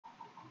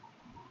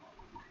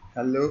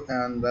Hello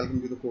and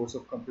welcome to the course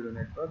of Computer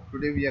Network.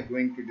 Today we are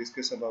going to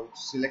discuss about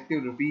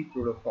Selective Repeat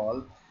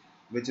Protocol,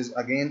 which is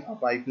again a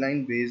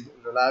pipeline based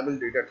reliable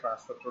data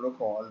transfer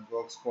protocol,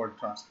 works for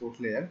transport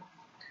layer.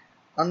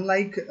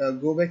 Unlike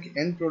go back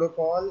N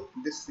protocol,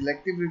 this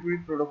Selective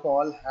Repeat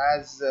Protocol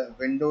has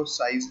window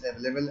size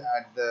available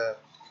at the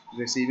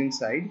receiving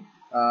side.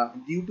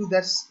 Due to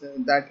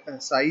that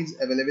size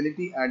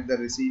availability at the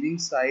receiving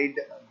side,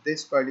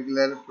 this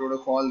particular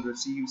protocol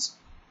receives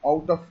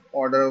out of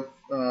order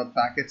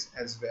packets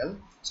as well.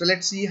 So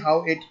let's see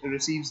how it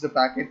receives the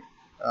packet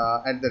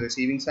at the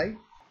receiving side.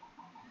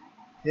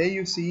 Here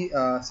you see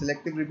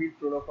selective repeat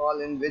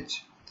protocol in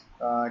which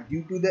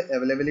due to the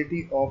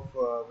availability of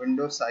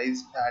window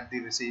size at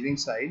the receiving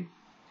side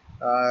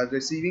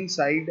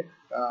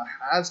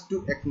has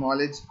to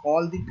acknowledge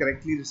all the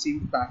correctly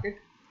received packet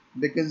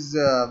because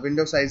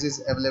window size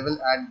is available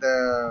at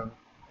the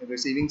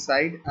receiving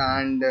side,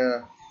 and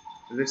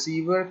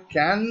receiver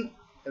can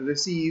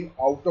receive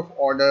out of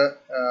order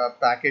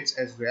packets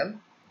as well.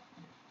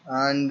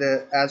 And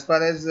as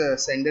far as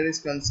sender is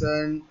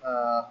concerned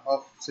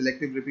of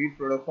selective repeat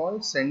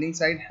protocol, sending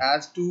side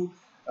has to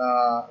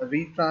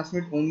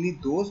retransmit only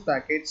those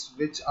packets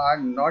which are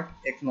not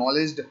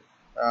acknowledged,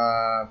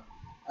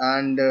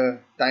 and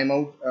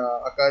timeout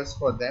occurs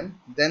for them.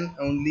 Then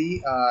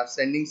only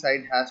sending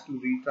side has to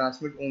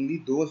retransmit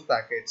only those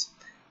packets.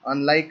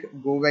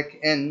 Unlike go back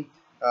N,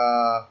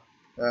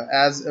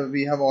 as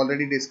we have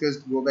already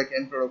discussed go back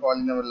N protocol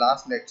in our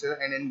last lecture,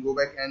 and in go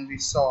back N we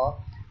saw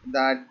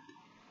that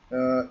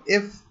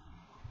if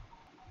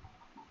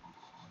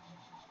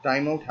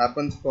timeout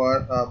happens for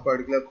a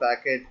particular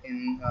packet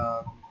in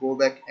go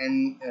back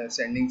and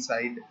sending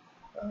side,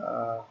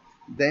 uh,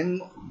 then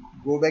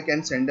go back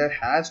and sender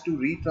has to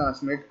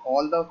retransmit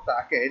all the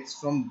packets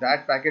from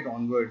that packet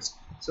onwards.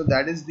 So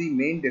that is the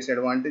main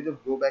disadvantage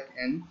of go back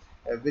and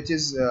which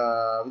is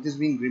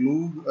being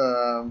removed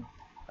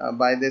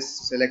by this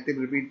selective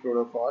repeat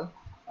protocol,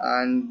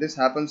 and this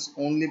happens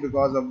only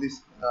because of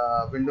this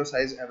window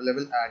size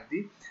available at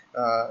the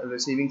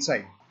receiving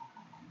side.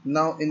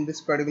 Now in this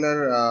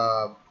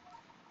particular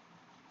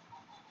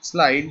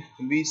slide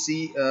we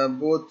see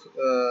both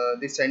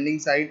the sending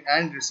side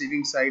and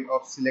receiving side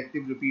of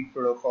selective repeat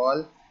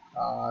protocol.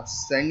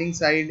 Sending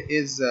side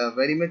is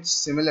very much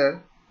similar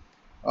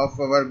of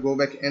our go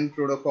back N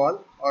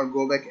protocol or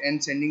go back N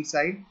sending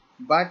side,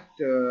 but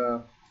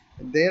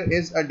there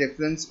is a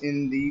difference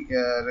in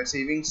the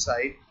receiving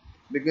side,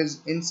 because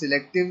in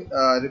selective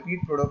repeat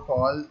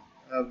protocol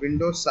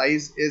window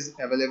size is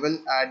available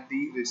at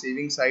the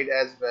receiving side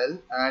as well,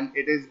 and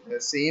it is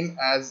same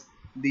as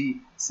the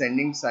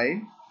sending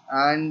side.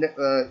 And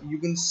you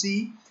can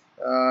see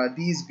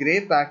these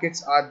gray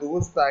packets are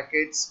those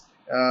packets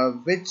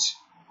which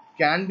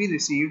can be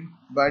received,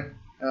 but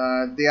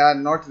they are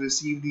not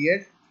received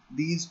yet.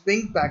 These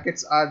pink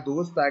packets are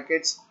those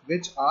packets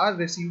which are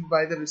received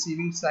by the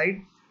receiving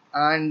side,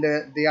 and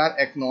they are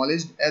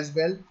acknowledged as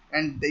well.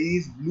 And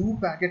these blue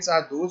packets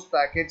are those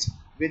packets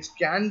which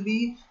can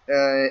be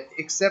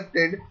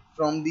accepted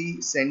from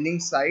the sending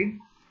side,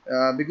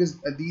 because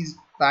these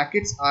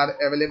packets are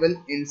available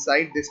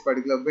inside this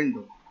particular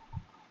window.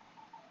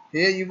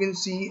 Here you can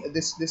see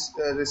this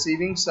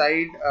receiving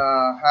side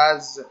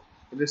has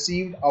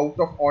received out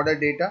of order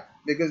data,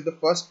 because the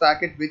first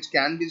packet which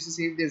can be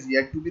received is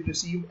yet to be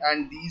received,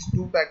 and these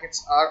two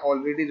packets are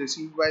already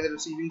received by the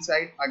receiving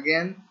side.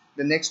 Again,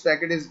 the next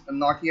packet is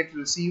not yet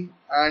received,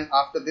 and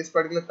after this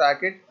particular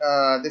packet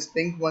this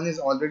pink one is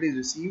already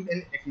received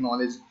and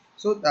acknowledged.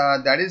 So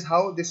that is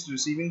how this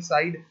receiving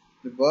side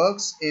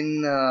works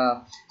in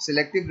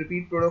selective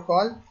repeat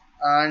protocol.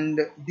 And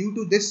due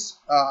to this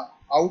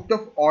out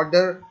of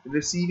order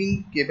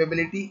receiving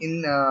capability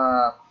in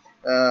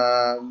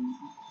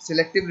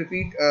selective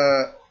repeat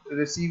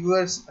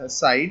receivers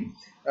side,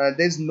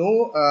 there's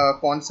no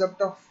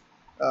concept of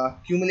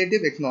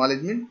cumulative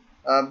acknowledgement,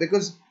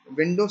 because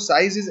window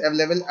size is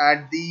available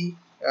at the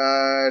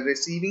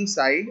receiving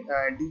side,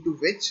 due to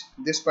which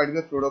this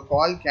particular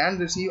protocol can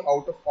receive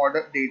out of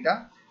order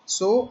data.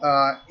 So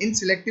in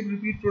selective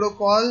repeat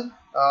protocol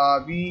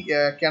we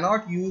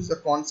cannot use the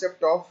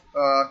concept of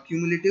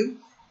cumulative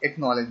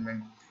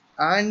acknowledgement.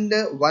 And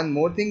one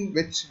more thing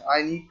which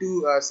I need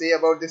to say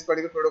about this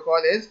particular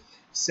protocol is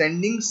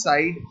sending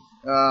side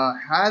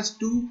has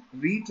to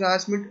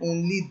retransmit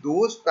only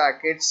those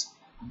packets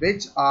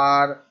which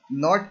are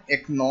not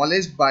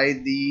acknowledged by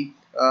the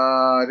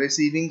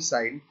receiving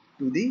side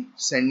to the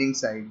sending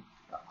side,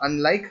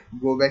 unlike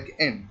go back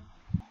N.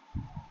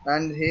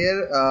 And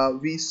here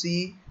we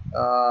see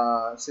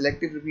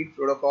selective repeat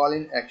protocol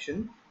in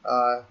action.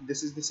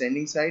 This is the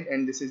sending side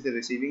and this is the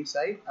receiving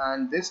side,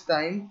 and this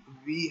time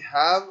we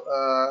have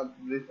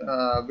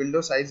window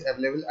size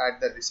available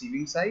at the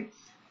receiving side.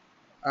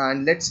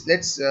 And let's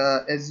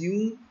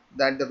assume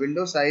that the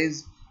window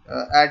size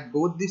at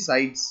both the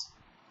sides,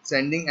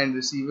 sending and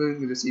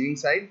receiving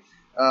side,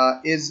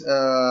 is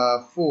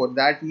 4.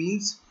 That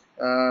means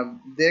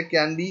there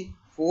can be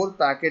 4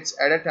 packets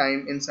at a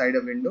time inside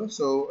a window.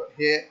 So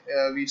here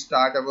we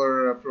start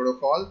our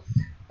protocol.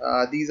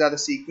 These are the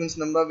sequence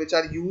number which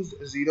are used: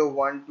 0,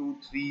 1, 2,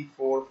 3,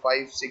 4,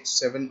 5, 6,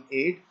 7,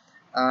 8,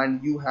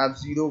 and you have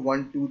 0,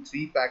 1, 2,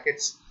 3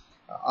 packets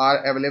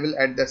are available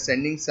at the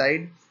sending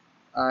side,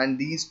 and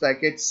these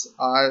packets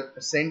are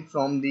sent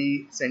from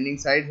the sending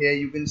side. Here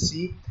you can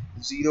see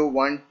 0,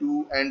 1,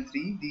 2 and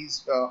 3.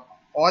 These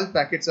all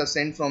packets are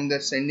sent from the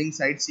sending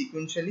side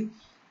sequentially.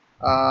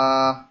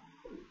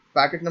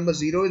 Packet number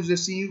 0 is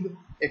received,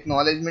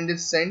 acknowledgement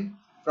is sent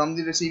from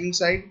the receiving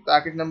side.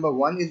 Packet number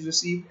 1 is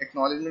received,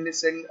 acknowledgement is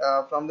sent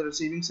from the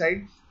receiving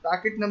side.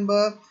 Packet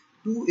number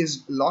 2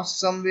 is lost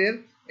somewhere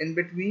in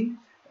between,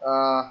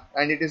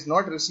 and it is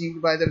not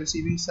received by the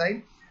receiving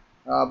side.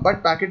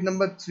 But packet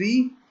number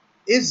 3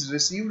 is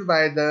received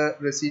by the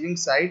receiving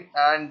side,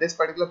 and this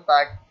particular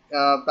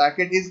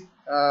packet is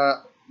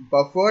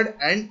buffered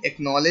and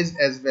acknowledged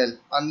as well,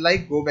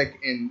 unlike go back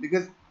in,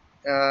 because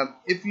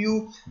if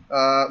you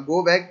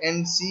go back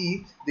and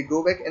see the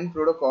go back n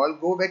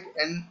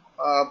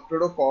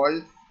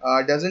protocol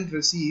doesn't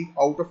receive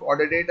out of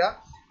order data,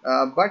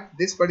 but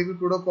this particular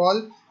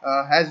protocol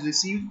has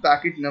received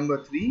packet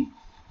number 3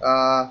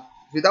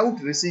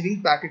 without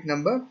receiving packet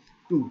number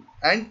 2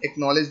 and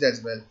acknowledged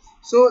as well.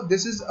 So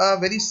this is a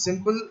very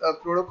simple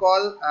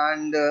protocol,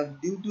 and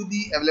due to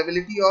the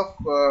availability of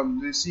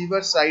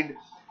receiver side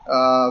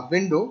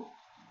window,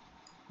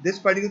 this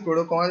particular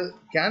protocol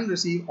can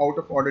receive out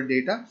of order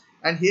data.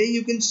 And here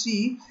you can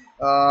see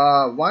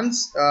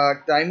once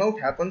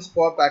timeout happens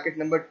for packet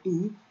number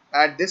 2,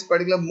 at this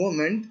particular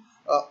moment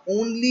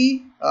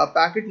only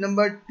packet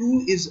number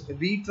 2 is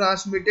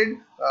retransmitted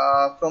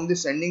from the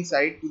sending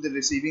side to the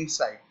receiving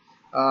side.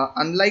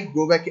 Unlike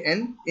go back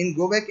n, in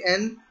go back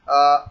n,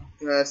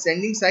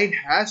 sending side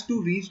has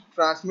to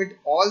retransmit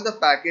all the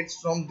packets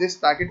from this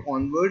packet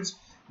onwards,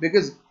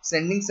 because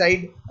sending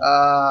side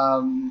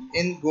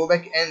in go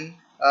back n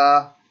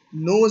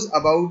knows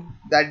about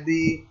that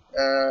the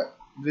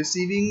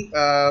receiving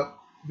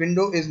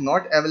window is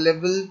not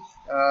available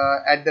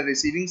at the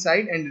receiving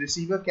side, and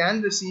receiver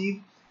can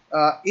receive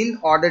in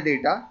order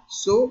data.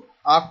 So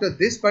after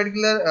this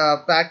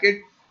particular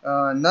packet,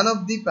 none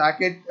of the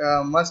packet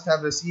must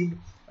have received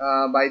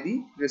by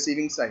the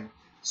receiving side.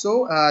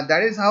 So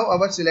that is how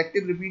our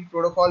selective repeat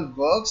protocol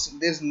works.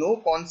 There is no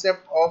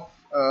concept of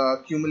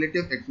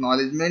cumulative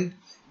acknowledgement.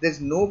 There is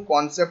no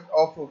concept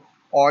of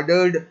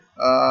ordered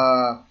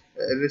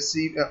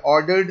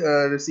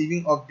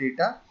receiving of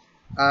data.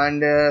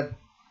 And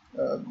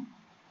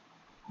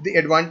the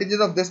advantages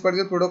of this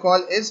particular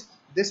protocol is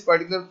this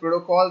particular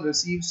protocol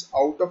receives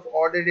out of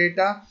order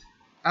data,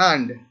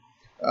 and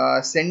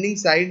sending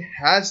side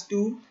has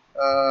to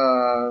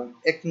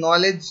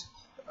acknowledge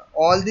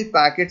all the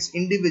packets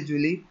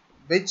individually,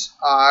 which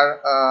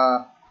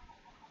are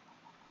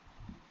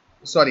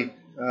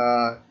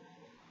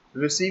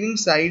receiving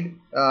side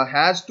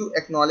has to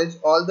acknowledge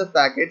all the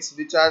packets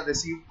which are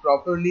received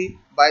properly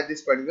by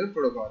this particular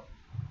protocol.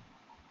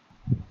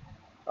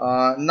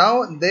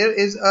 Now there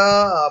is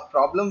a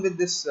problem with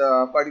this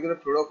particular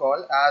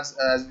protocol,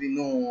 as we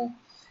know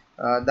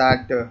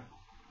that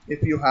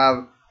if you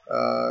have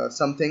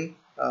something,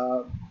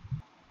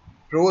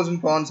 pros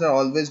and cons are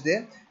always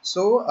there.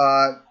 So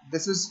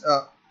this is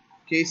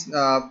case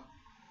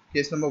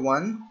number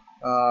 1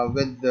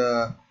 with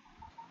the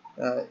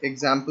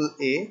example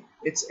A.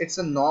 It's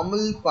a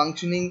normal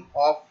functioning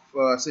of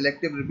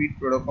selective repeat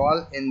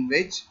protocol, in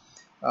which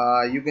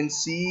you can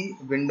see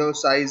window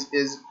size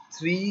is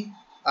 3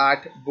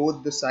 at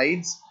both the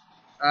sides,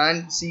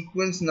 and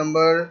sequence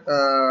numbers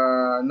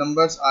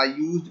are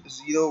used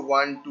 0,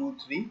 1, 2,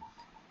 3.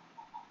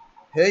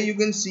 Here you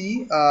can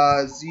see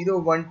 0,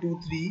 1, 2,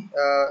 3,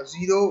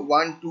 0,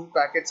 1, 2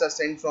 packets are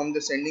sent from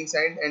the sending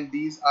side, and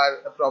these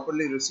are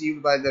properly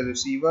received by the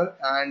receiver.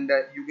 And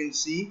you can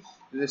see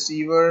the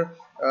receiver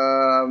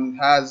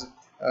has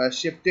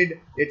shifted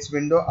its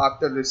window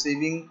after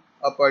receiving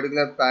a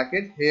particular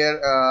packet. Here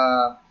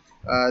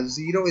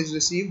 0 is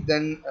received,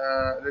 then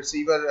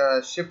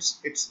receiver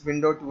shifts its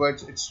window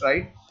towards its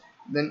right.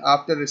 Then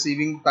after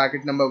receiving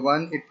packet number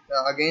 1, it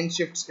again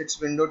shifts its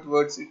window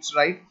towards its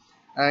right,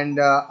 and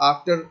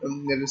after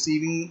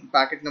receiving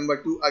packet number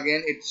 2,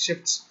 again it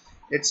shifts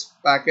its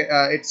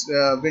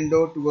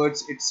window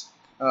towards its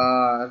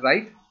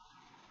right,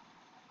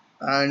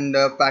 and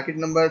packet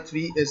number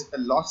 3 is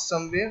lost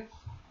somewhere.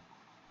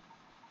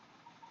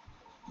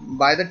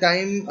 By the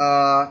time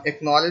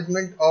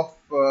acknowledgement of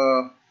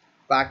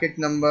packet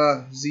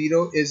number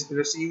 0 is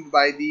received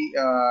by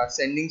the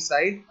sending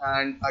side,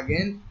 and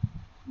again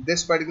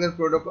this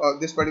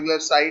particular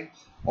side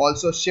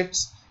also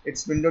shifts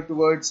its window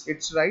towards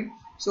its right.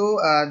 So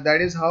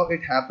that is how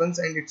it happens,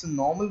 and it's a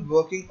normal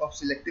working of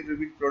selective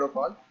repeat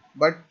protocol.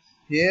 But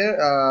here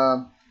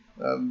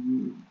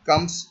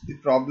comes the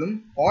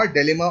problem or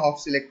dilemma of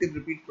selective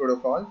repeat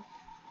protocol.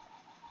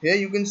 Here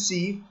you can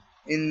see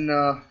in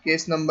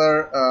case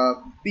number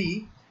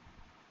B,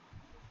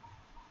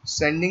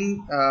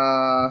 sending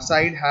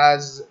side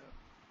has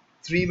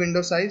 3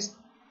 window size,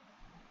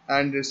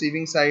 and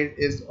receiving side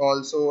is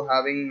also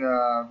having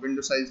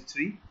window size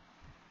 3.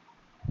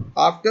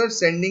 After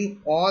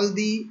sending all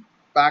the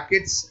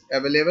packets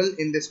available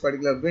in this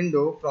particular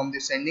window from the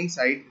sending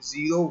side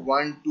 0,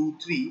 1, 2,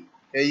 3.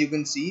 Here you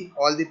can see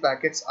all the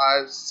packets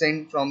are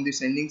sent from the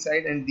sending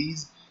side, and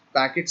these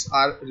packets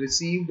are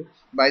received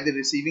by the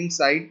receiving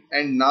side.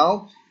 And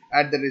now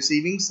at the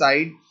receiving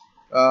side,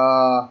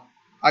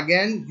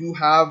 again you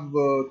have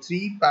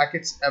 3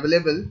 packets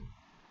available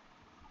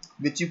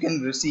which you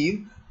can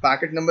receive: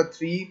 packet number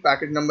 3,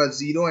 packet number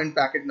 0, and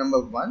packet number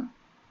 1.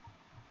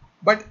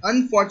 But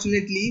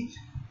unfortunately,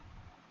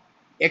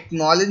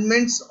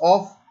 acknowledgements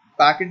of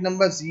packet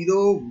number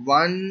 0,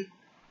 1,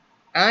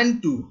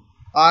 and 2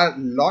 are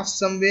lost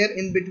somewhere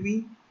in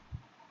between.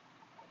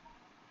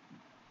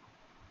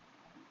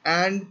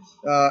 And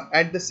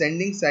at the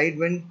sending side,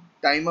 when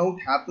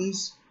timeout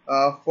happens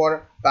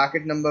for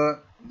packet number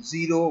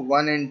 0,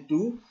 1, and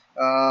 2,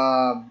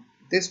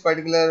 this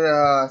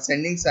particular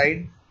sending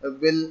side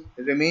will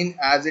remain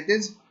as it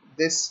is.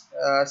 This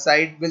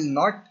side will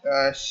not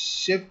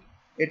shift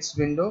its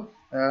window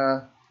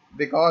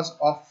because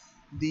of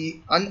the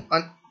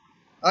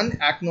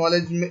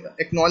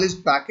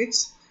unacknowledged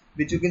packets,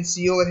 which you can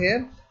see over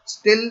here.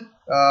 Still,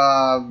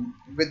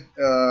 with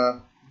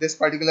this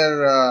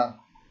particular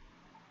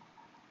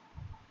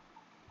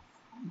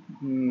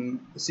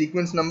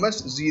sequence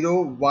numbers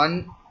 0,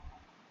 1,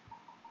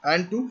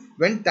 and 2,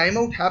 when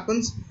timeout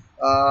happens,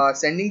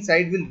 sending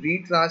side will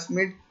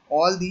retransmit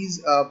all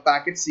these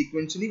packets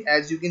sequentially.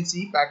 As you can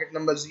see, packet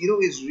number 0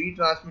 is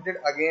retransmitted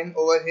again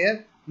over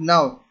here.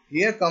 Now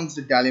here comes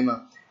the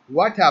dilemma.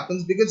 What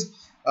happens, because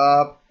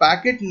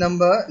packet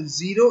number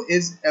 0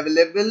 is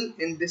available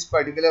in this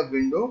particular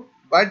window,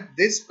 but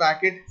this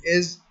packet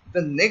is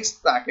the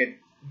next packet.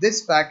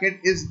 This packet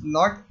is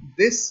not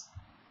this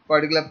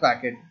particular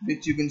packet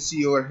which you can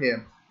see over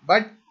here,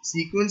 but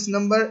sequence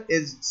number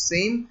is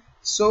same.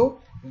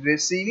 So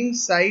receiving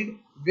side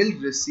will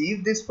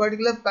receive this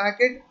particular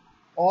packet,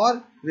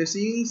 or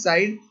receiving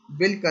side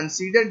will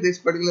consider this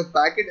particular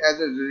packet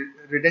as a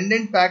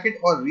redundant packet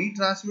or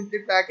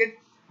retransmitted packet,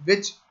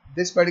 which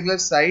this particular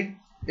side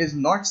is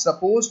not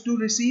supposed to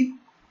receive.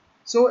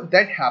 So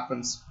that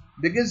happens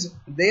because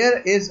there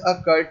is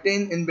a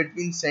curtain in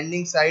between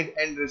sending side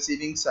and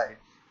receiving side.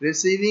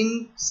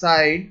 Receiving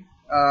side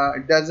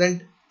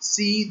doesn't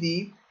see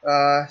the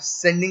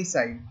sending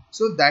side,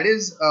 so that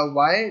is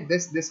why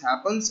this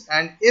happens.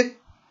 And if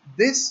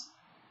this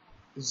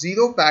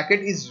 0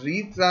 packet is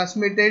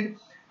retransmitted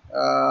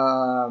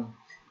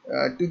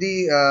to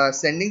the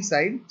sending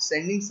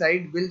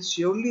side will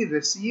surely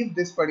receive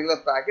this particular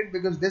packet,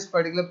 because this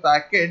particular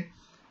packet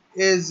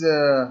is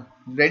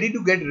ready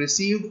to get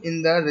received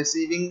in the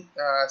receiving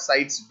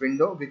side's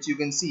window, which you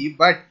can see.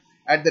 But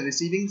at the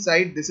receiving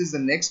side, this is the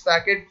next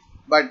packet,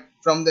 but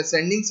from the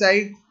sending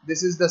side,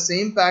 this is the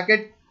same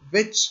packet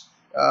which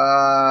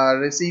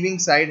receiving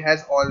side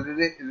has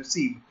already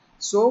received.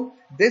 So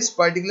this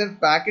particular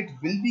packet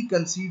will be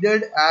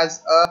considered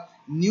as a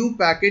new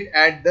packet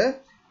at the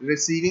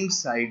receiving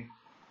side,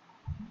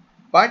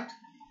 but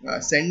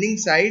sending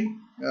side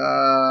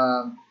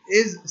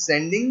is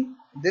sending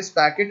this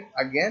packet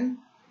again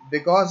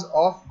because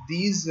of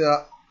these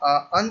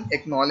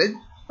unacknowledged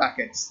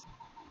packets.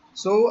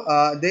 So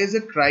there is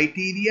a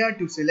criteria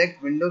to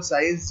select window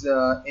size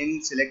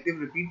in selective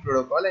repeat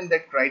protocol, and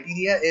that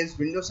criteria is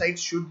window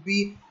size should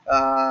be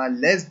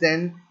less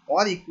than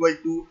or equal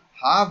to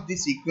half the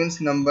sequence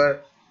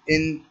number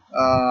in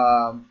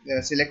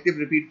selective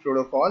repeat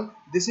protocol.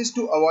 This is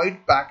to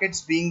avoid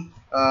packets being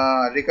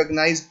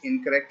recognized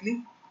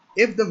incorrectly.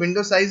 If the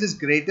window size is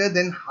greater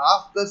than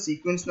half the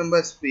sequence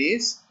number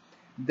space,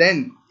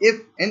 then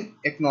if an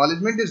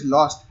acknowledgement is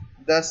lost,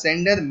 the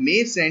sender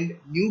may send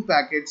new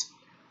packets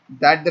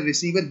that the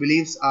receiver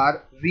believes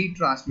are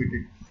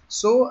retransmitted.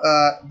 So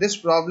this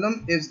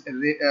problem can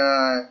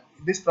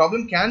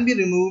be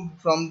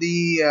removed from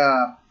the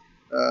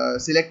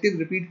selective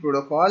repeat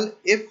protocol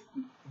if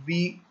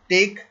we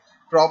take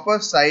proper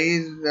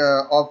size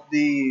of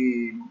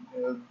the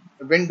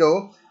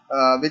window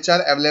which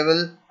are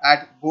available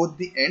at both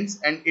the ends,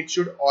 and it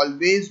should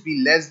always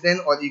be less than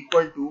or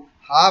equal to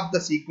half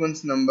the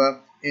sequence number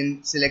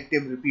in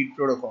selective repeat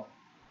protocol.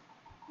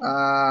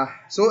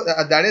 So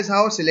that is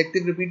how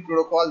selective repeat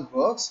protocol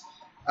works,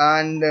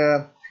 and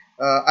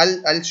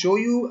I'll show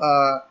you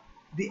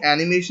the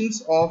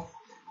animations of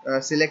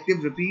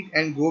selective repeat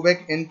and go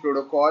back in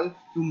protocol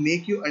to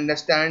make you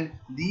understand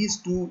these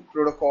two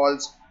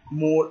protocols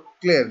more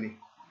clearly.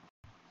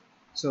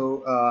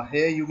 So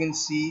here you can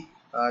see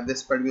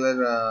this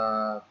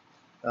particular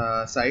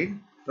side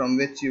from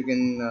which you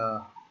can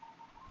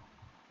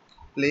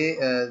play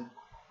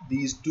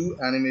these two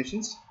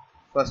animations.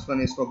 First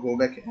one is for go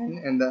back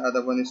n and the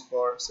other one is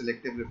for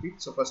selective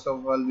repeat. So first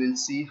of all, we'll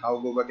see how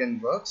go back n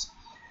works,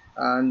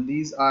 and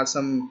these are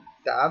some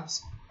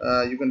tabs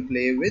you can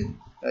play with.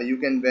 You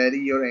can vary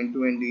your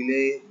end-to-end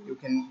delay. You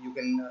can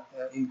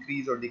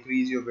increase or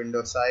decrease your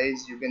window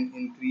size. You can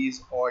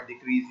increase or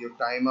decrease your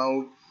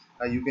timeout.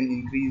 You can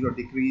increase or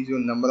decrease your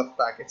number of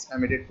packets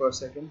emitted per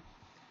second.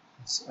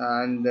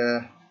 And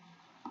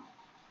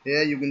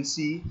here you can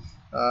see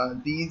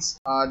these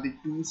are the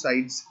two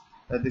sides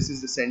this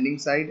is the sending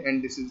side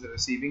and this is the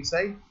receiving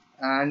side.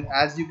 And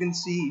as you can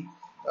see,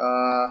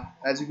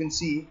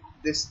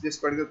 this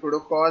particular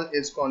protocol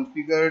is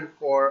configured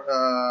for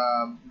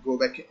go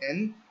back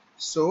N.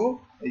 So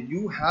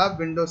you have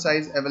window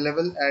size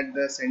available at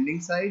the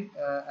sending side,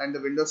 and the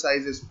window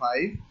size is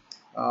 5,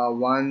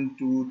 1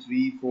 2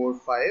 3 4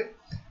 5,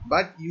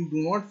 but you do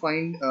not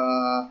find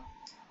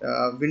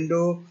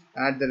window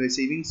at the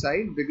receiving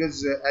side,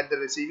 because at the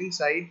receiving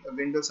side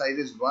window size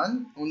is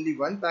 1. Only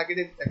one packet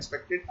is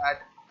expected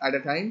at a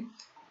time,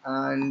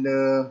 and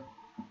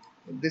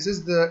this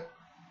is the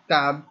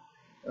tab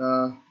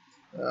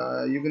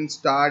you can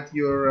start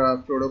your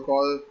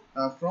protocol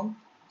from.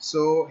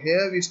 So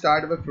here we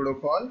start our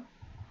protocol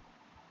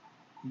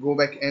go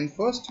back N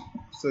first.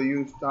 So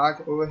you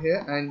start over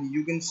here, and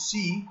you can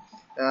see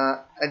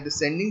at the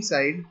sending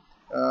side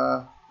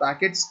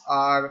packets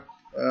are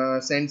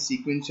sent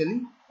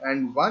sequentially,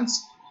 and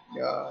once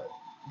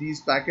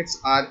these packets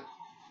are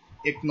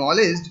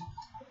acknowledged,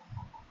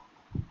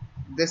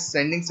 this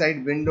sending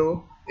side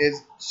window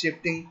is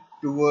shifting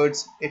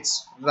towards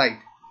its right.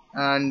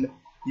 And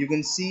you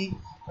can see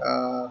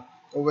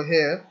over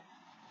here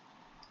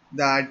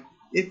that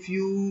if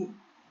you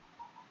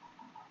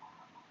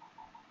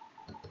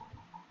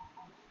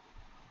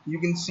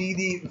can see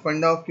the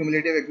funda of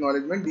cumulative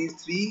acknowledgement, these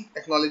 3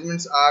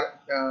 acknowledgements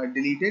are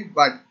deleted,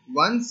 but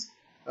once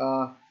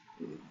the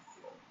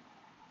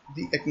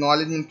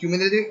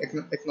cumulative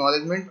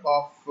acknowledgement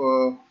of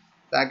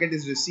packet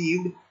is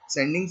received,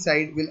 sending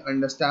side will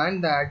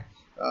understand that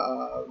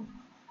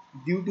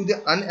due to the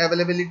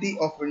unavailability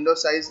of window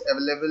size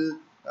available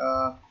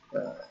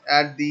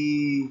at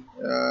the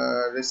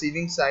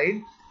receiving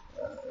side,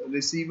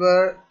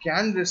 receiver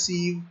can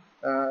receive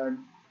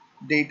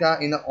data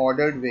in an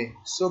ordered way.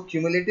 So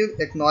cumulative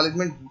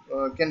acknowledgement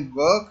can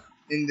work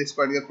in this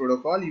particular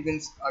protocol. You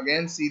can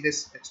again see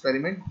this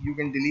experiment. You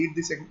can delete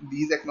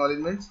these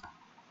acknowledgements,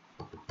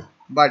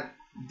 but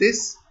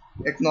this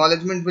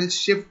acknowledgement will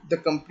shift the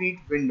complete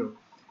window.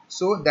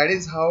 So that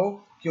is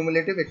how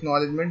cumulative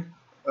acknowledgement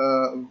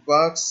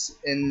works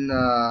in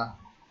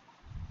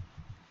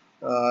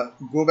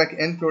go back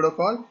N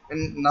protocol.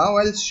 And now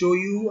I'll show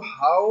you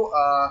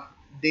how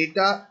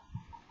data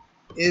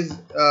is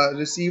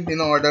received in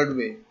an ordered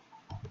way.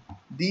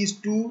 These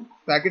 2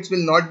 packets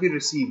will not be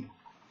received.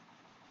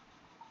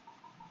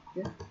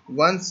 Okay.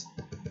 Once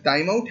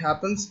timeout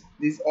happens,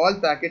 these all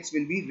packets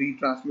will be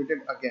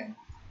retransmitted again.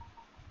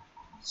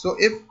 So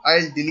if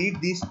I'll delete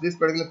this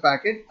particular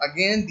packet,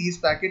 again these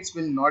packets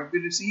will not be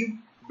received.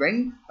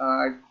 When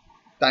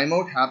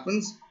timeout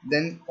happens,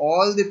 then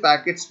all the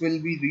packets will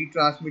be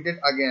retransmitted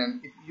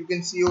again. If you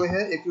can see over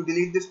here, if you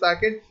delete this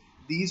packet,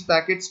 these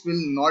packets will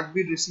not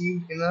be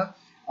received in a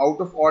out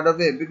of order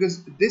way,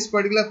 because this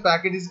particular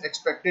packet is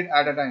expected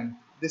at a time.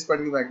 This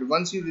particular packet,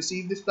 once you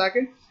receive this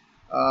packet,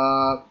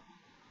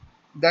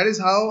 that is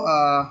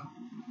how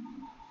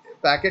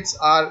packets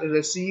are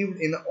received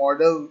in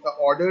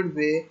ordered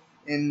way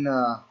in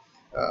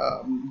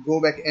go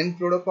back N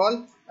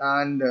protocol.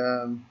 And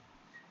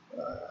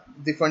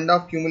the funda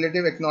of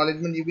cumulative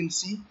acknowledgement you can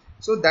see.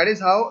 So that is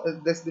how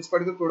this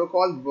particular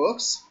protocol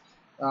works.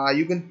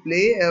 You can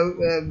play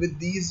with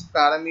these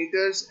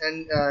parameters,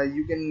 and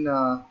you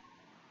can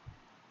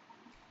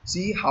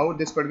see how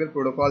this particular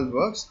protocol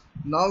works.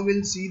 Now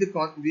we'll see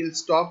we'll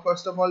stop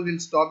first of all we'll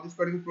stop this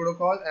particular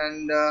protocol,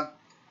 and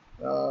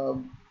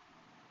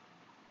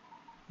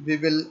we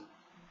will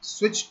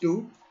switch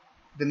to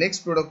the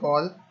next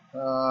protocol,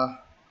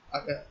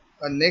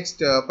 a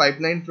next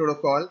pipeline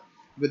protocol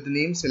with the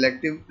name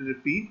selective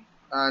repeat.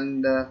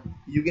 And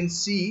you can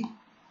see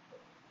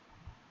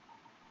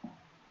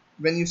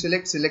when you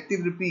select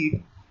selective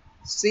repeat,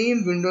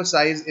 same window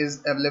size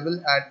is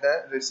available at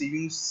the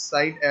receiving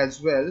side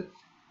as well,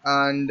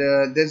 and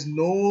there's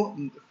no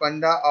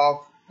funda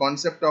of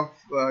concept of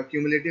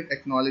cumulative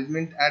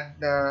acknowledgement at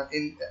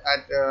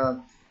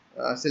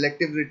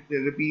selective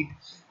repeat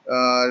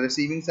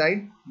receiving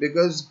side,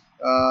 because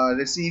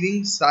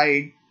receiving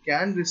side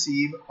can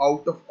receive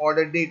out of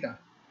order data,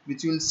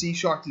 which you will see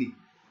shortly,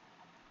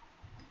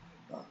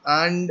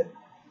 and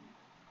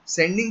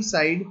sending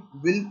side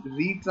will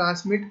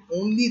retransmit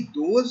only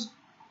those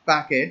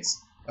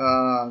packets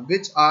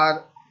which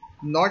are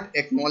not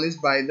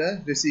acknowledged by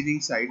the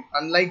receiving side,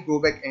 unlike go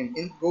back N.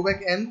 In go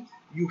back N,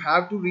 you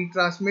have to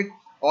retransmit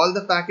all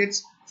the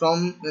packets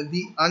from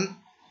the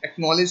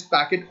unacknowledged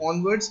packet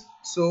onwards.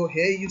 So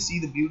here you see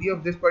the beauty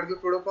of this particular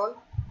protocol.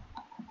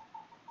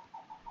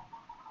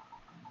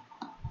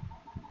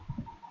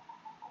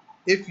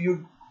 If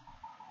you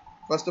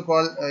first of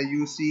all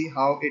you see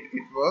how it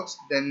works,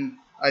 then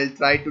I'll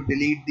try to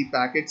delete the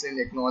packets and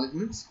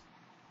acknowledgements.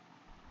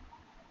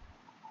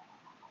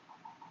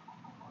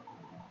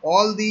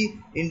 All the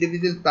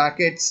individual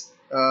packets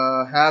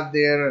have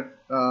their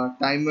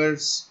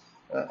timers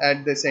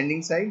at the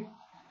sending side,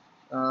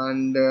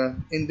 and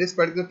in this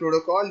particular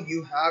protocol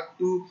you have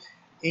to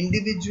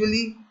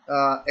individually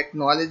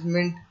acknowledge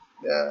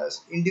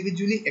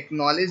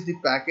the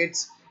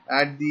packets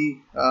at the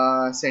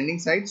sending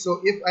side.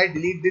 So if I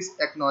delete this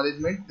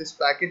acknowledgement, this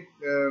packet,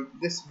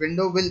 this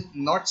window will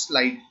not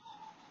slide.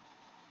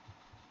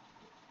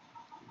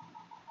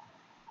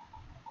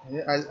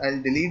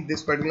 I'll delete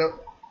this particular.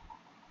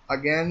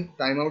 Again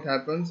timeout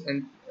happens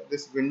and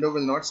this window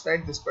will not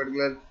slide. This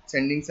particular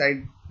sending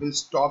side will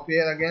stop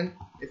here again.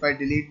 If I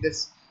delete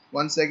this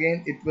once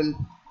again, it will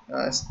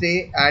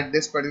stay at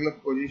this particular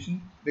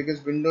position,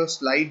 because window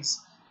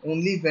slides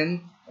only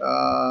when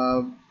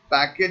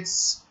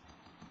packets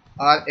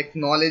are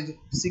acknowledged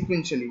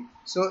sequentially.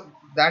 So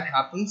that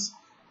happens,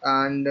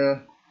 and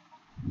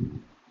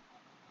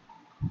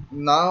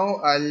now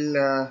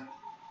I'll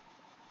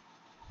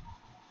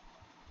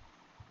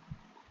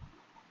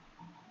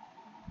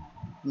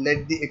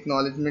let the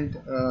acknowledgement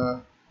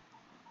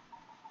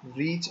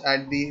reach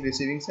at the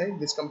receiving side.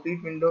 This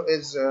complete window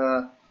is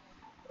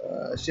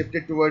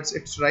shifted towards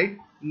its right.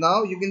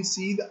 Now you can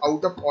see the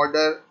out of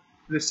order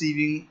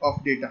receiving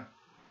of data.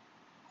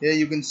 Here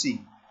you can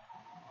see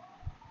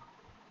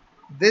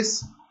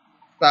this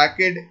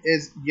packet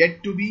is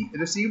yet to be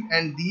received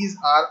and these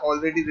are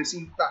already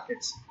received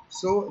packets.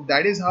 So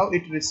that is how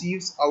it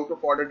receives out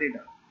of order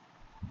data.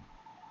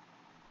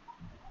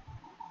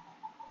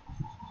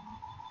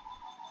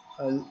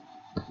 I'll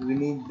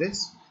remove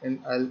this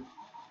and I'll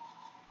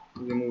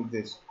remove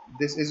this.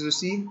 This is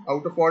received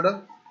out of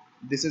order.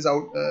 This is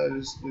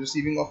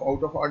receiving of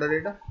out of order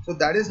data. So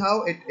that is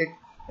how it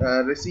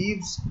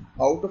receives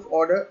out of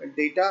order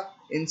data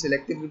in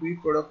selective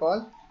repeat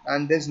protocol,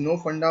 and there's no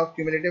funda of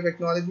cumulative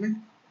acknowledgement.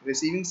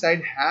 Receiving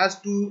side has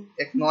to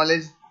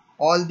acknowledge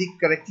all the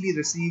correctly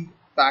received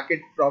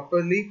packet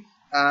properly,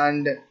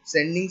 and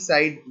sending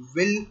side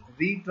will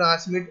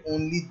retransmit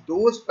only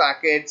those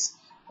packets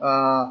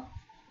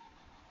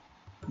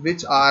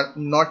which are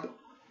not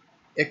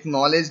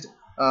acknowledged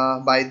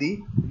by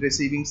the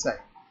receiving side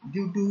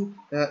due to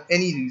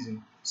any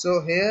reason.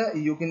 So here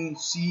you can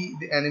see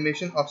the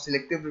animation of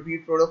selective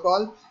repeat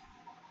protocol,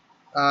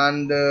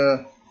 and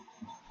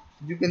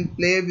you can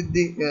play with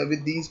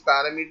these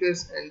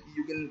parameters, and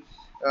you can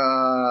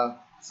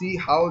see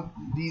how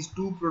these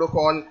two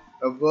protocol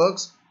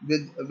works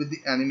with the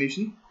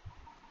animation.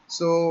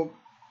 So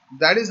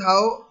that is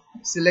how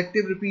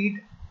selective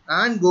repeat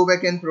and go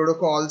back N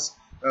protocols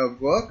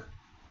work.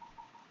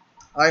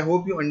 I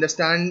hope you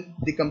understand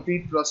the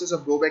complete process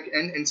of go back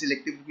N and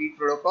selective repeat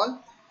protocol.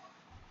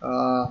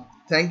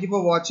 Thank you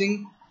for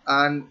watching,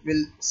 and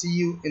we'll see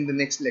you in the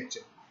next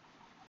lecture.